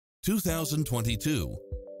2022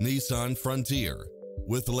 Nissan Frontier.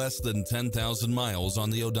 With less than 10,000 miles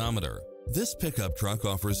on the odometer, this pickup truck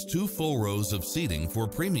offers 2 full rows of seating for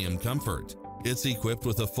premium comfort. It's equipped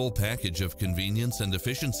with a full package of convenience and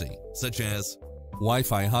efficiency, such as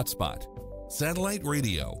Wi-Fi hotspot, satellite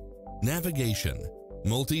radio, navigation,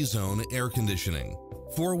 multi-zone air conditioning,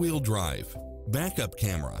 4-wheel drive, backup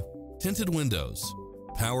camera, tinted windows,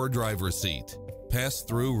 power driver seat,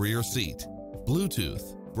 pass-through rear seat,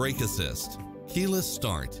 Bluetooth, brake assist, keyless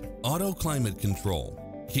start, auto climate control,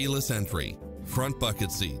 keyless entry, front bucket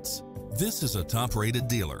seats. This is a top-rated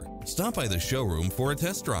dealer. Stop by the showroom for a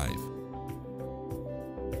test drive.